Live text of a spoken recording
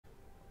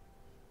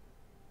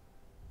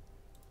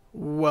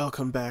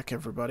Welcome back,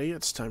 everybody.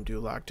 It's time to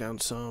lock down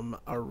some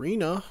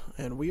arena,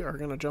 and we are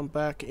going to jump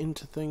back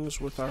into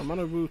things with our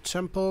Manabu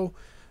tempo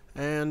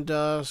and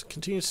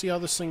continue to see how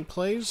this thing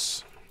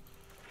plays.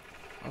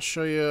 I'll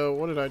show you,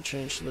 what did I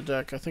change to the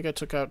deck? I think I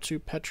took out 2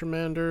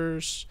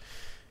 Petramanders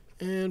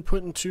and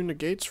put in 2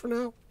 negates for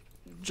now,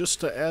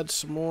 just to add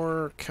some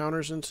more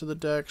counters into the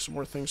deck, some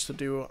more things to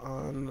do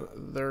on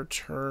their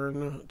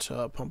turn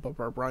to pump up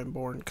our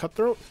Brineborn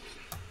Cutthroat.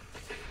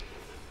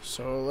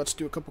 So let's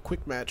do a couple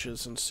quick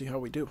matches and see how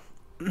we do.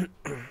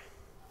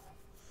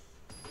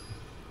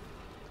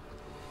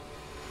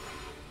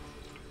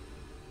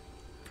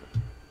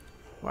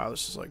 Wow,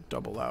 this is like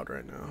double loud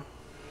right now.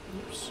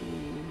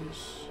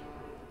 Oopsies.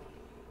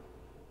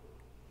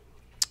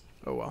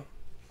 Oh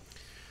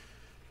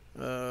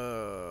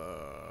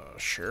well.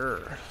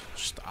 Sure.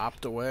 Just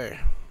opt away.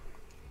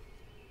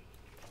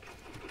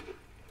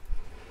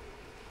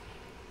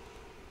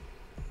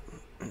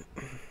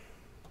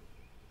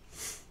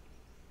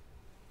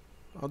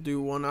 I'll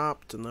do 1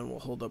 opt, and then we'll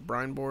hold up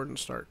Brineborn and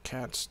start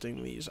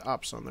casting these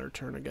ops on their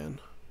turn again.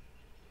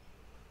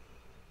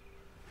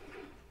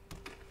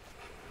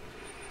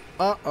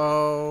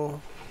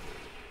 Uh-oh.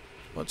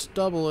 Let's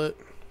double it.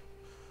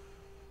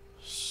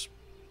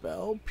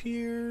 Spell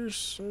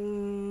Pierce?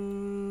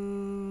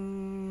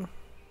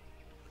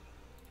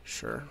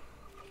 Sure.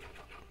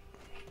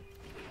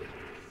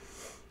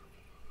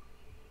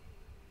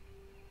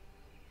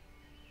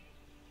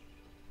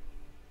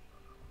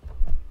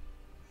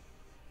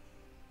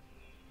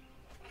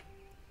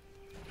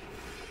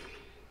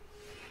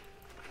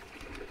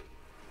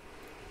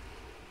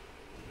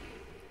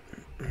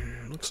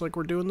 Looks like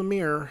we're doing the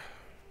mirror.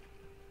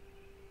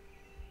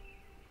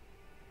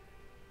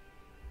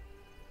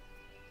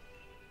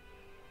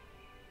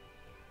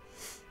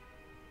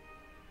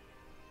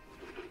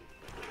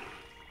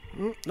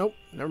 Nope,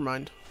 never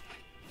mind.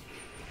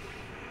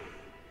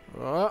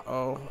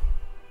 Uh-oh.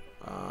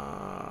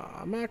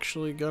 I'm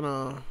actually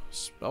gonna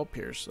Spell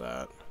Pierce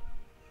that.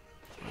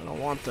 I don't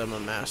want them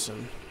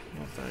amassing.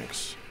 No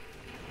thanks.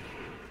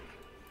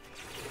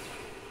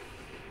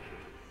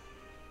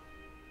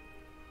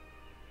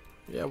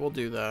 Yeah, we'll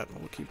do that.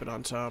 We'll keep it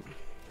on top.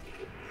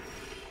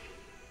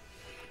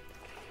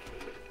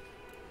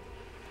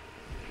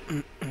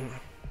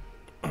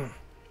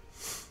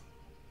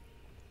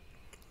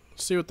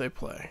 See what they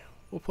play.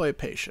 We'll play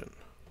patient.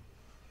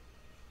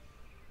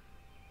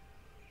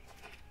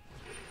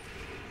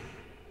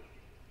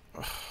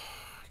 Ugh,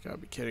 you gotta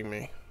be kidding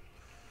me.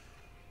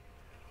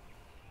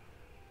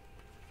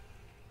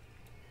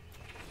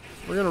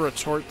 We're gonna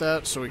retort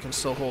that so we can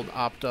still hold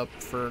opt up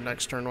for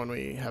next turn when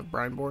we have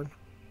Brineborn.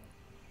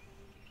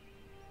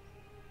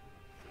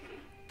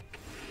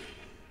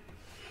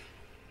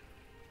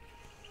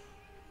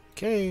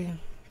 Okay,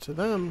 to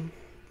them.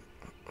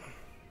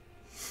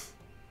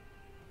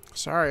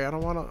 Sorry, I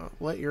don't want to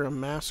let your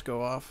Amass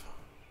go off.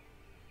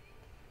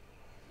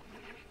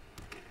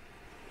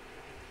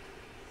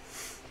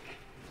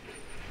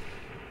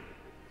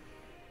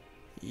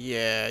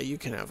 Yeah, you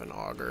can have an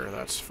Augur,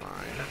 that's fine.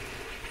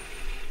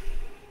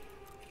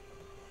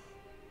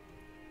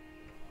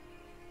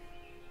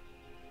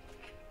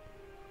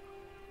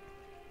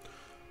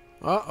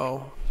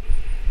 Uh-oh.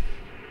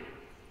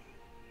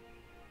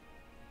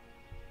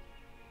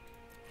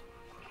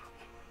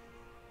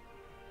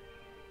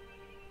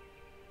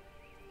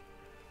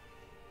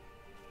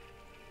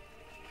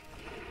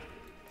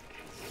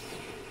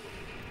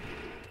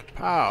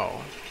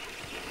 Pow.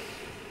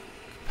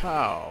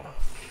 Pow.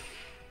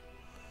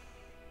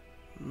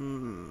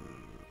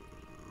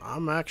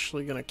 I'm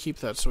actually going to keep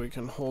that so we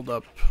can hold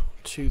up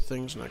 2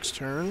 things next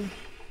turn.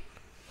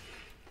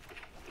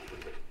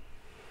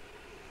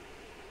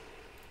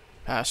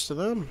 Pass to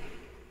them.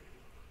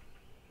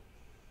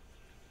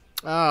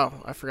 Oh,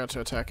 I forgot to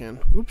attack in.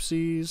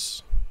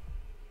 Oopsies.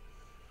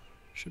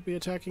 Should be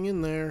attacking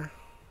in there.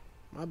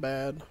 My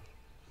bad.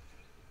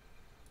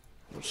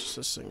 How much does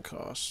this thing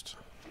cost?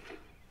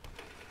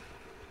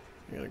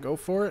 You're gonna go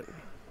for it?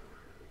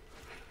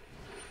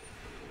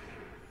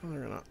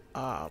 They're gonna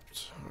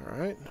opt.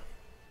 Alright.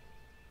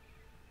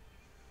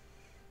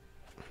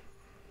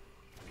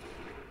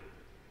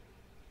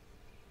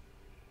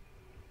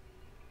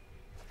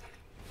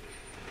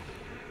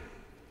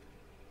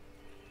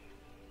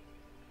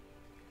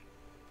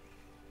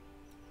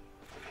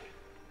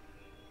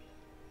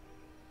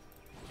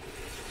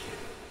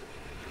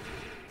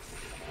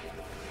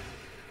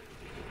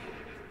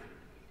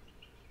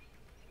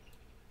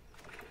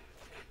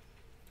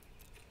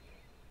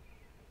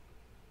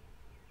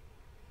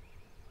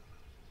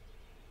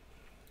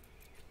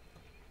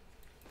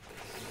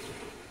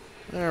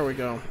 There we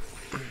go.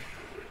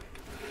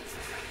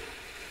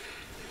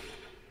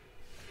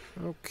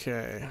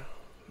 Okay.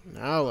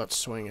 Now let's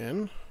swing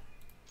in.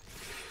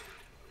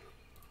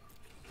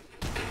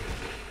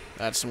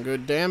 That's some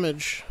good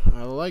damage.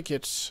 I like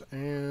it.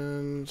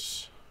 And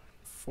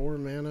 4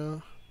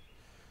 mana.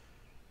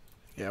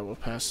 Yeah, we'll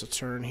pass the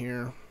turn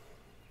here.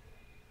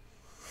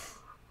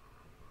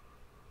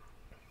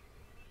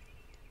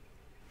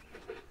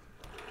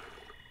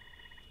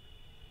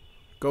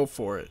 Go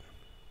for it.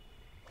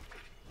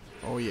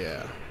 Oh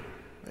yeah.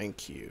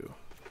 Thank you.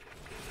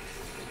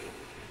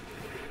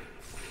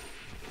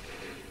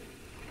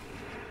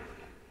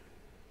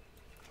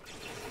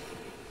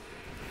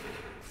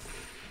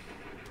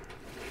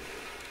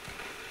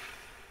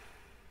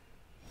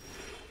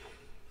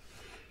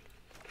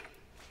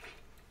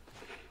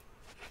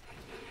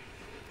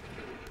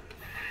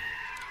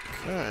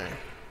 Okay.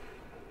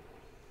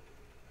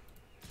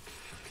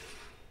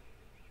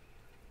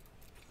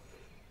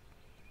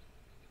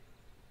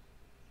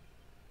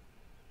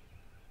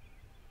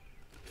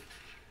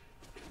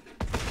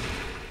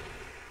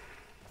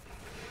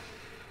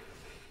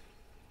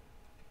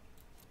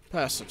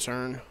 Pass the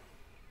turn.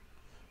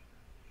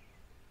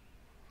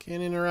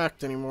 Can't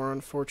interact anymore,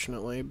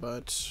 unfortunately,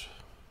 but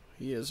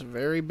he is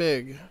very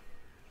big.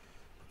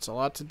 It's a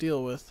lot to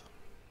deal with.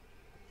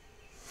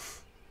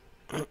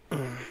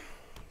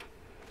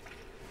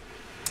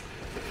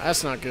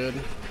 That's not good.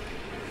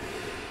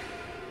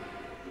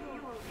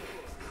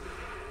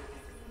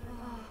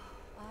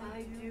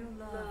 I do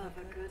love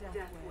a good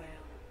death wail.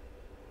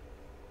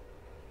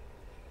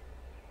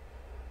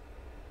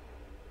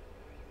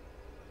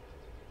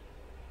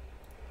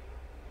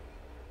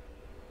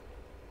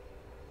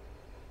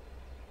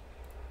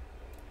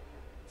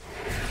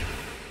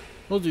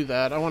 We'll do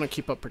that. I want to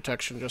keep up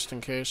protection just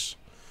in case.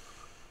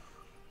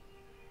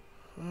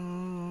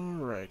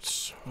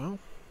 Alright, well.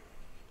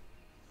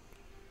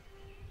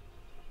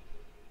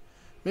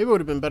 Maybe it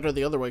would have been better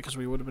the other way because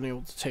we would have been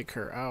able to take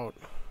her out.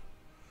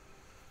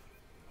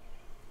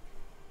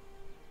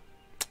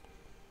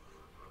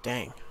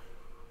 Dang.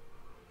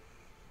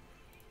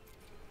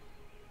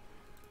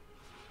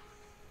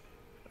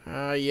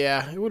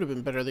 Yeah, it would have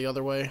been better the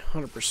other way,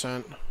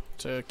 100%,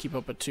 to keep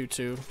up a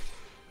 2-2.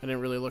 I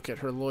didn't really look at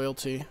her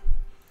loyalty.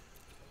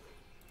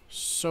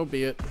 So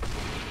be it.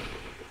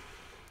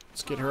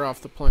 Let's get her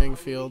off the playing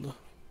field.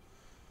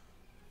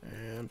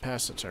 And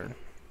pass the turn.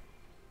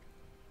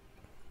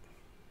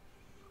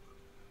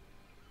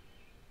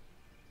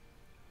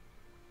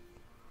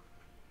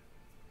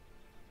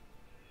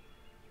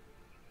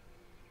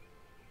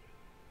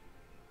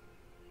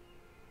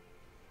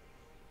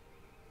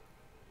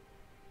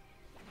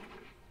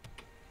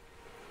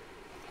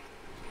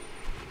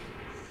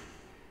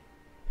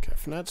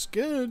 That's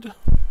good.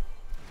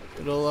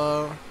 It'll,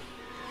 oh,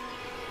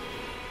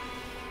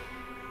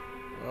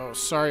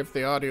 sorry if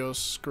the audio's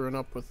screwing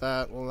up with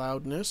that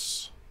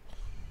loudness.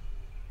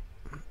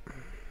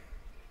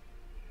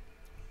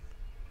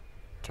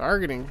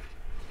 Targeting.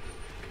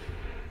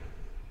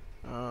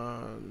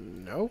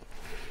 No.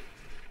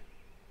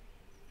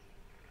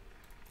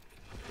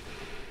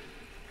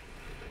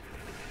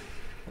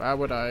 Why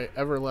would I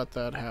ever let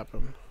that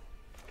happen?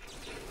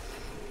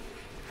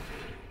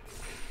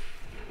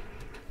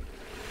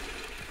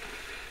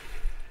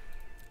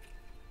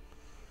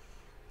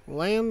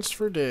 Lands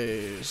for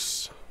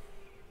days.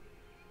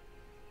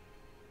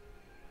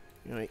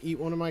 You gonna eat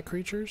one of my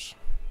creatures?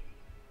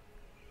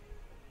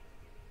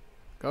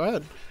 Go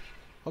ahead.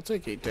 I'll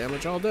take 8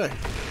 damage all day.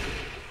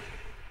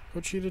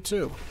 Put you to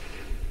 2.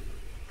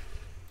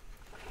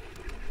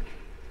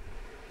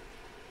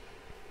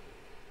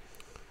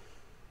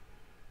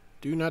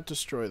 Do not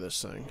destroy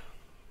this thing.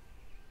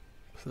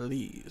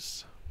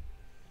 Please.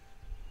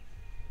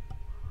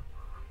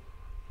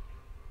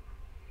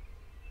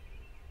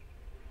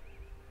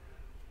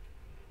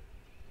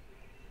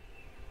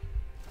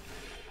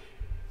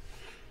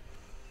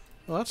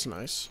 Well, that's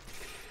nice.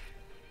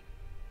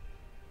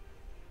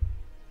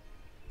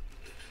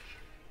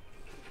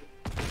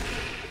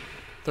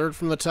 Third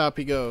from the top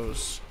he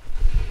goes.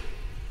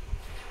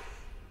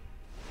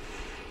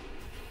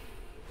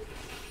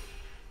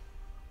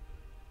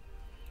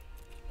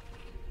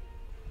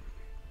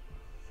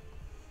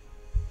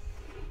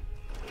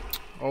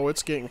 Oh,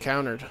 it's getting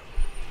countered.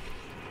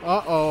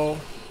 Uh-oh.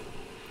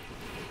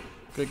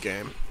 Good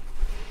game.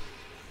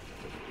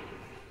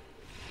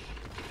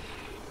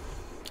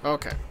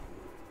 Okay.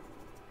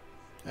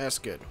 That's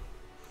good.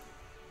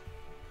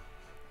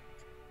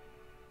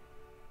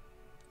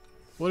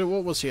 What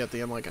was he at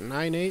the end? Like a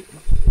 9-8?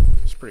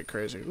 It's pretty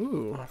crazy.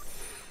 Ooh.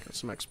 Got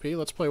some XP.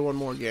 Let's play one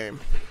more game.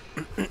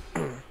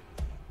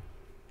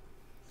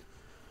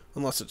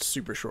 Unless it's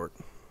super short.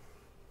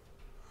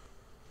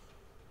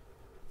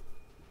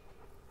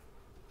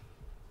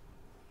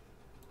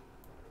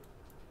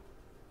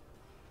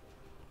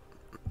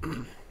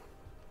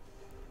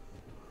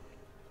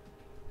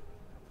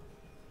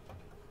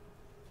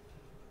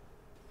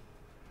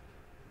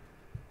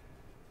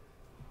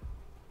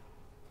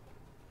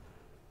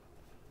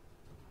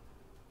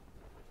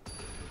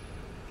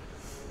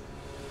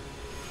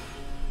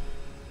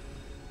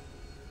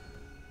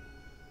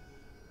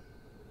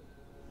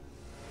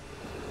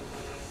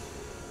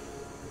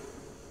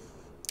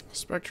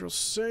 Spectral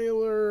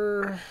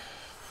Sailor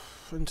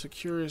into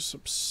Curious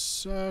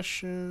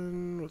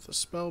Obsession with a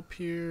Spell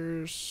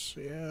Pierce.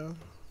 Yeah,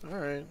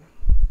 alright.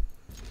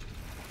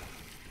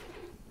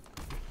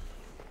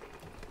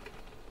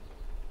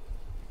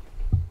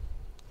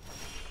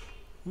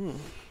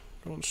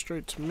 Going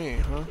straight to me,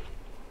 huh?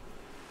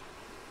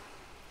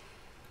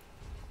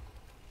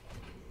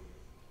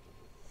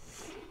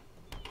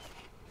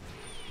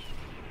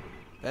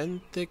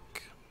 Benthic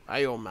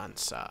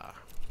Biomancer.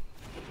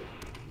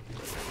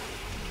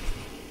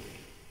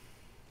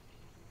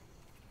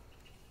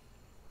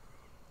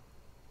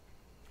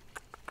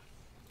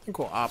 I think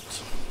we'll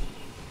opt.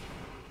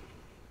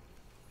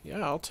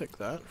 Yeah, I'll take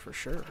that for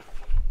sure.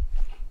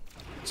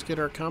 Let's get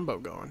our combo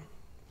going.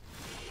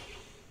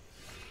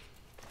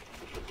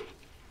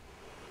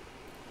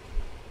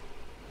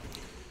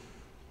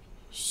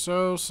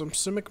 So, some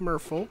Simic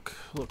Merfolk,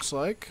 looks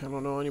like. I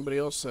don't know anybody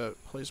else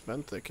that plays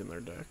Benthic in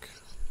their deck.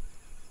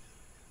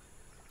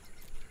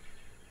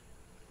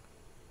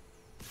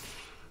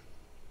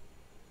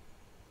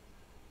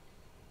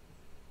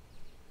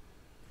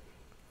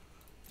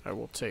 I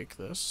will take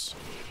this.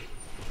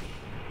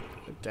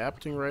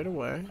 Adapting right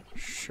away.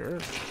 Sure.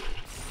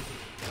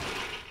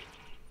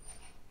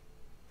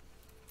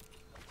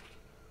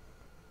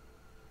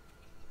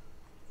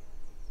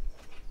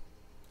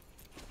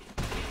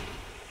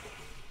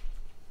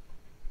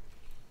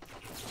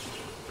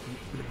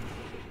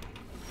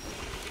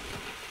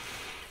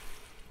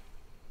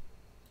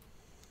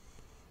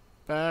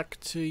 Back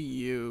to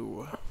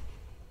you.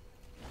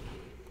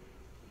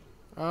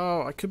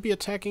 Oh, I could be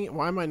attacking.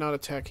 Why am I not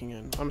attacking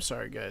in? I'm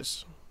sorry,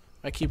 guys.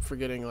 I keep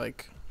forgetting,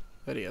 like,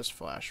 that he has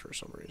flash for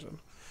some reason.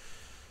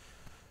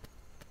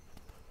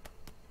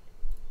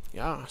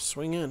 Yeah,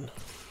 swing in.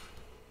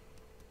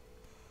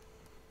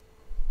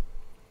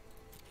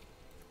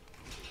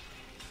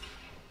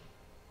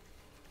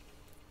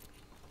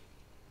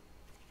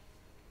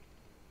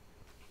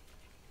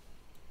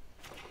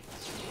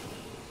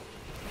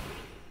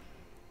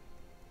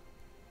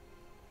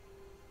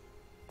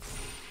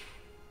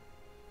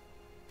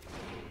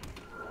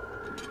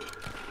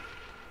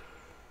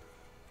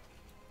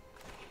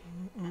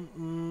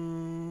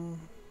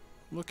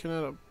 Looking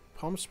at a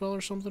pump spell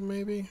or something,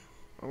 maybe?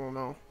 I don't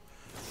know.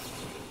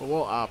 But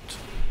we'll opt.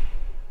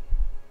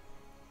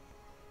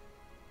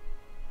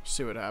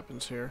 See what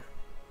happens here.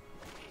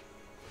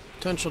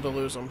 Potential to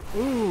lose him.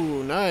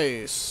 Ooh,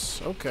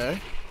 nice. Okay.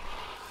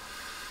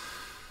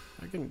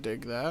 I can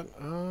dig that.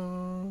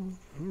 Now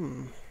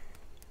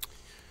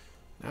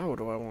what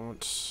do I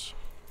want?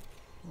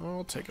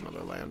 I'll take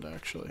another land,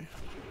 actually.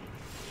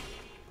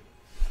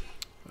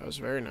 That was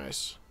very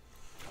nice.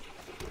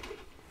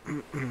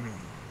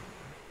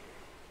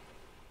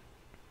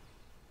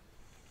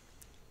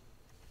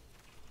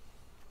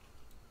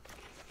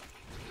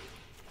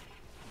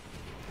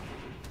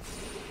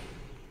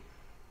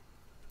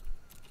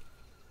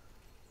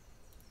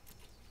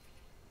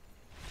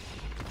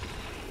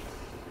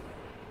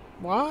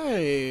 Why?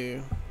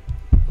 It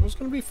was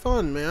gonna be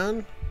fun,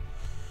 man.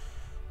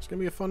 It's gonna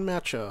be a fun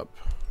matchup.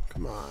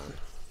 Come on.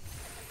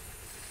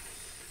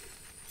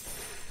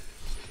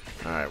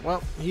 Alright,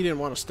 well, he didn't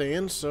want to stay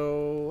in,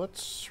 so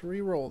let's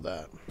re-roll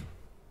that.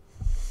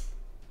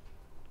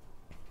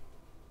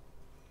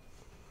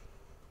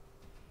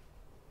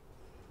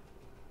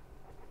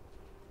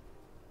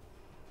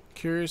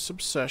 Curious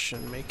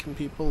Obsession, making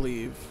people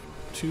leave.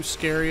 Too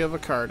scary of a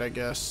card, I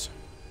guess.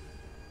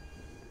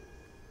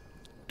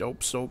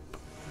 Dope soap.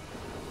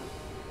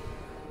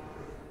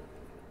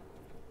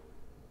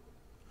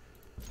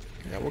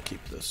 Yeah, we'll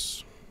keep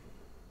this.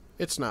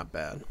 It's not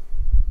bad.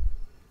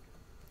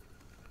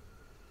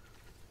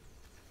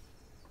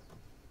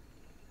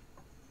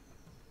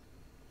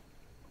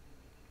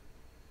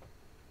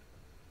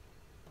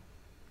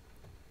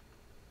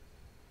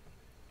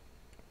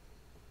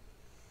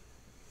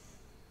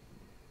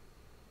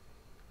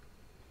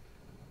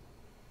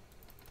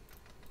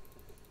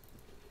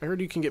 I heard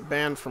you can get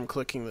banned from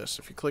clicking this.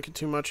 If you click it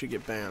too much, you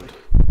get banned.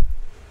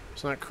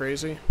 Isn't that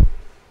crazy?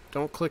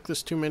 Don't click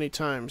this too many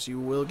times. You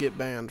will get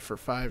banned for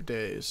 5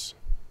 days.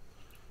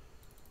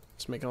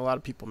 It's making a lot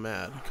of people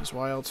mad, because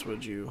why else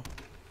would you...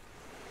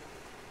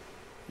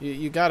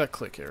 You gotta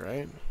click it,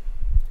 right?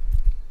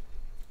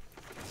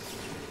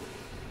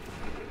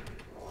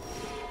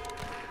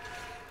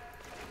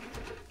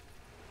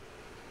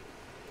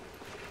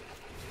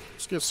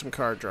 Let's get some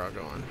card draw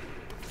going.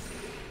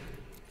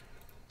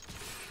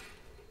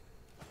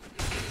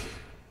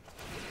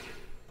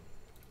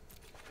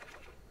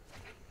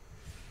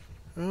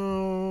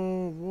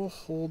 Oh, we'll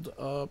hold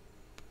up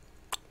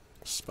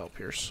Spell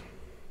Pierce.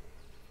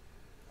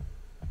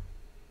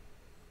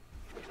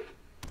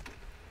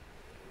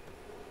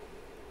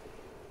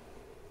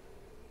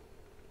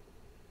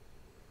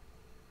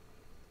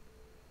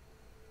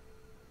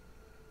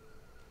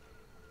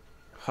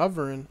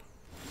 Hovering.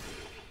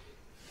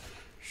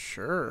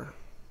 Sure.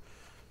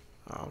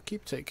 I'll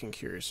keep taking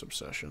Curious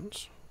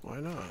Obsessions. Why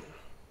not?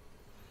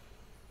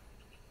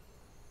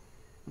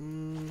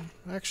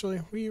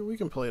 Actually, we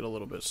can play it a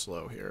little bit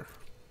slow here.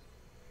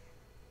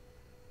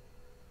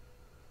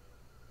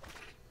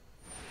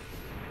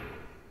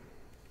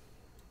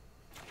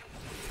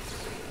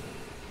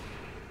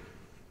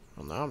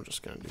 Well, now I'm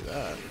just gonna do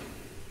that.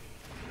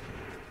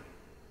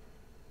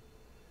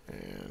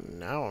 And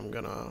now I'm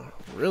gonna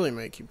really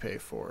make you pay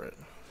for it.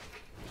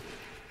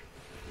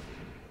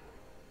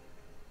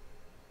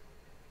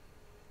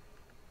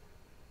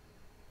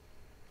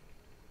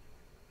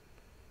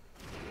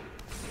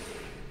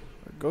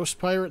 Ghost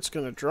Pirate's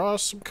gonna draw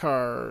some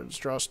cards.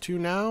 Draws 2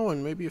 now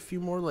and maybe a few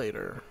more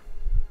later.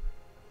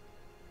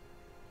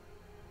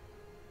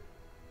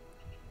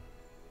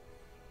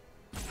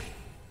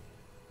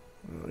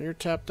 Oh, you're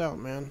tapped out,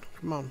 man.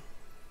 Come on.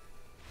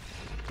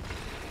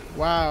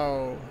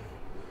 Wow.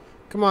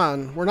 Come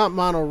on, we're not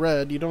mono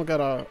red. You don't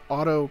gotta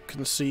auto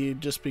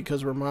concede just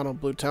because we're mono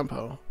blue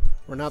tempo.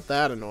 We're not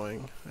that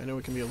annoying. I know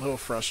it can be a little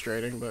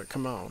frustrating, but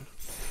come on.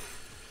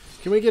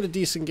 Can we get a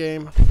decent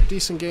game?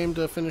 Decent game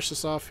to finish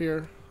this off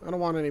here? I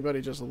don't want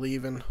anybody just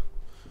leaving.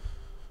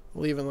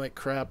 Leaving like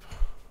crap.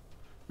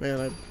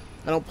 Man,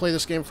 I don't play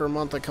this game for a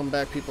month. I come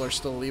back, people are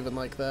still leaving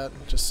like that.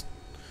 Just,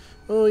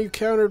 oh, you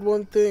countered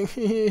one thing.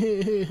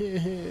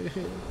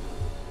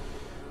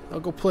 I'll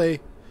go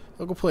play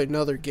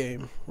another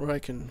game where I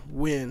can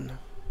win.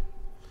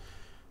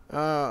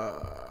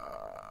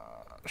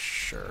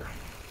 Sure.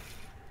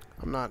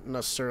 I'm not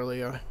necessarily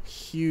a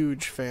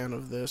huge fan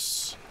of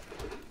this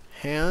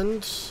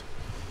hand,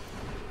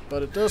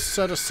 but it does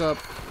set us up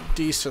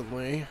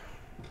decently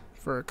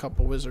for a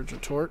couple Wizards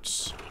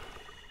Retorts.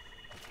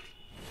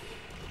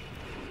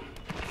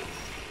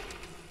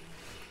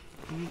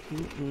 I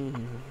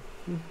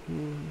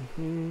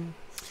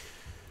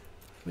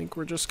think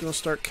we're just going to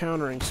start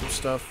countering some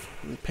stuff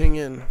and ping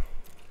in.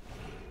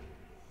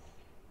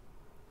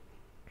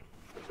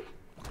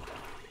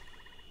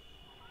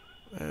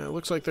 It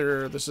looks like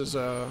this is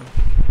a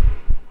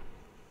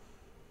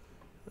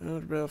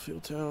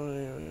battlefield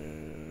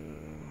town.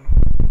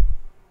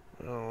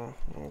 I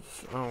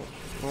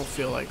don't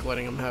feel like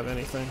letting them have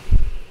anything.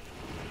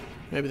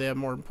 Maybe they have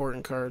more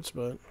important cards,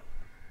 but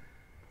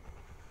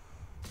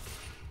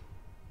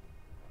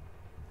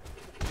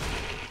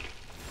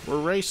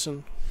we're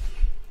racing.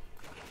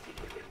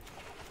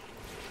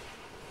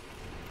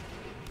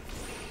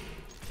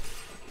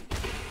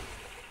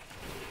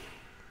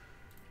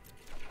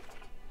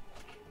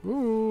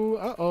 Ooh,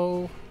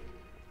 uh-oh.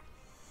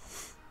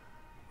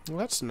 Well,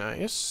 that's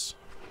nice.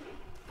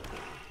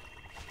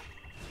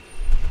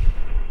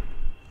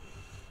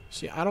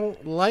 See, I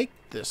don't like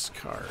this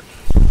card.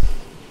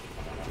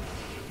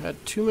 I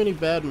had too many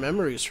bad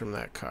memories from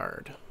that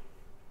card.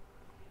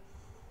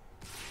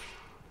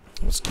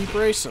 Let's keep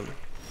racing.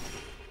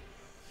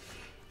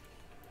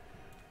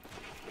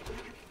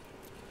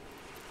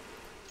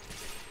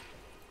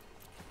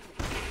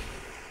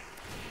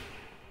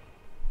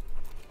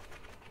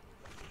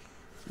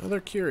 Another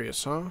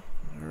curious, huh?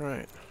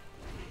 Alright.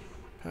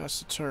 Pass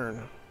the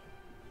turn.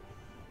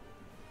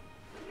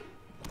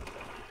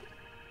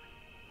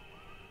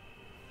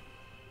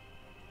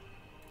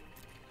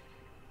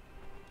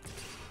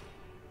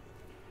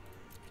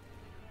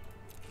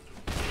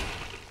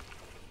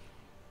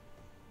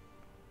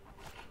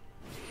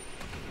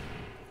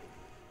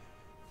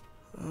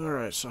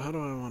 Alright, so how do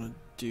I want to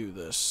do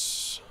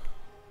this?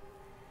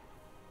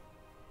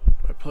 Do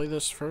I play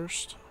this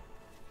first?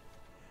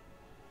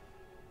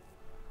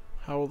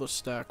 How will the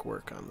stack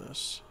work on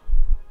this?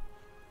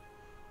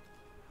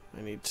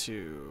 I need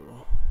to...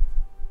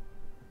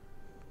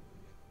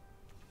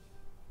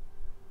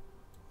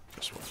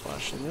 Guess we're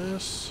flashing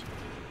this.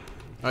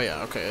 Oh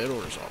yeah, okay, it'll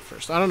resolve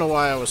first. I don't know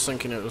why I was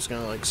thinking it was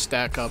gonna like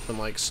stack up and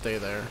like stay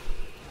there.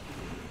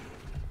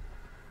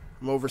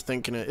 I'm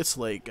overthinking it. It's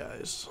late,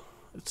 guys.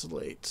 It's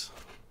late.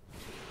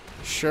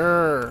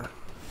 Sure.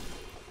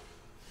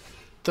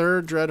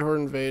 Third Dreadhorde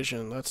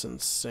Invasion. That's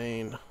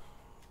insane.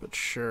 But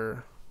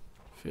sure.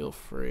 Feel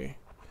free.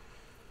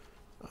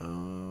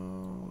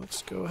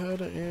 Let's go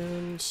ahead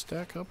and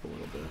stack up a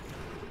little bit.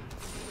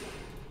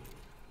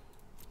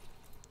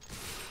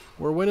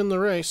 We're winning the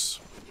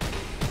race.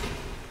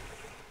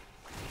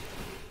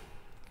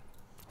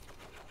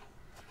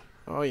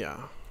 Oh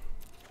yeah.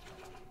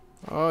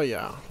 Oh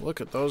yeah.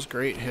 Look at those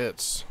great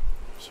hits.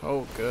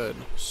 So good.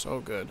 So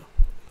good.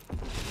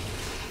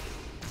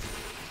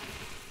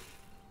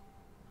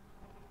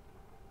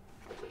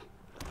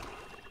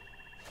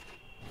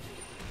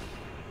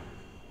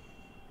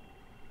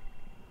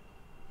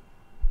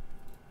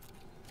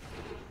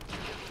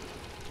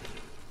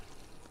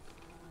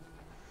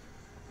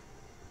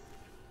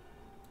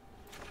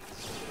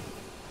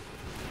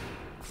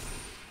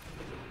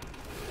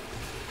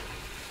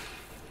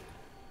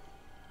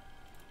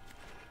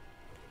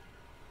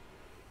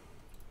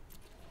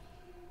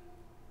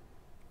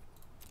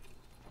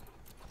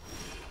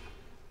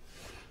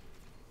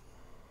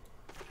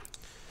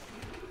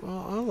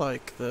 Well, I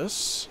like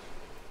this.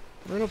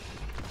 We're gonna...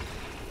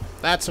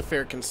 That's a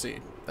fair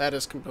concede. That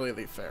is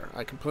completely fair.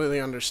 I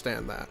completely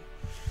understand that.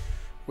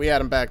 We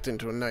had him backed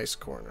into a nice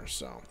corner,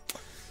 so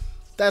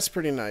that's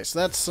pretty nice.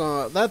 That's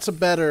a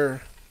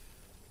better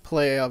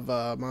play of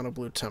mono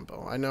blue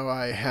tempo. I know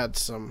I had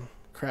some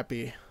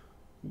crappy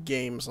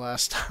games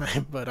last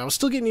time, but I was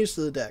still getting used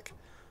to the deck.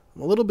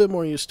 I'm a little bit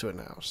more used to it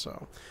now,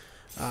 so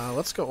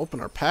let's go open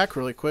our pack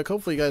really quick.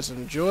 Hopefully you guys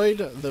enjoyed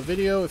the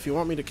video. If you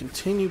want me to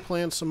continue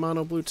playing some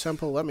mono blue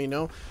tempo, let me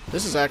know.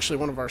 This is actually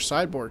one of our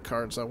sideboard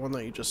cards, that one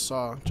that you just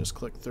saw, just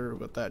click through,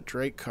 but that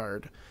Drake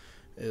card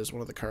is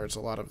one of the cards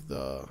a lot of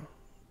the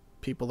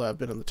people that have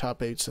been in the top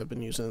 8s have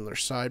been using in their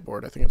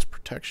sideboard. I think it's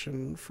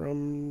Protection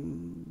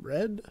from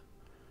Red?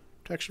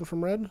 Protection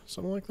from Red?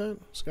 Something like that.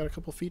 It's got a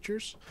couple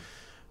features.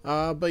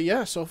 But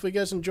yeah, so if you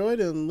guys enjoyed,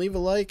 and leave a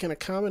like and a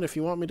comment if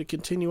you want me to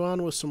continue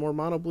on with some more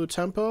mono blue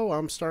tempo.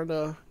 I'm starting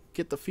to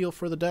get the feel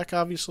for the deck,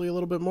 obviously, a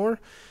little bit more.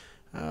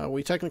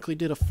 We technically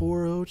did a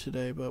 4-0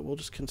 today, but we'll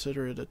just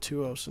consider it a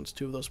 2-0 since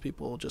 2 of those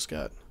people just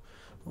got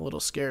a little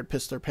scared,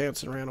 pissed their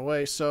pants, and ran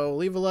away. So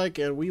leave a like,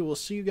 and we will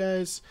see you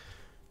guys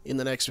in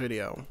the next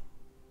video.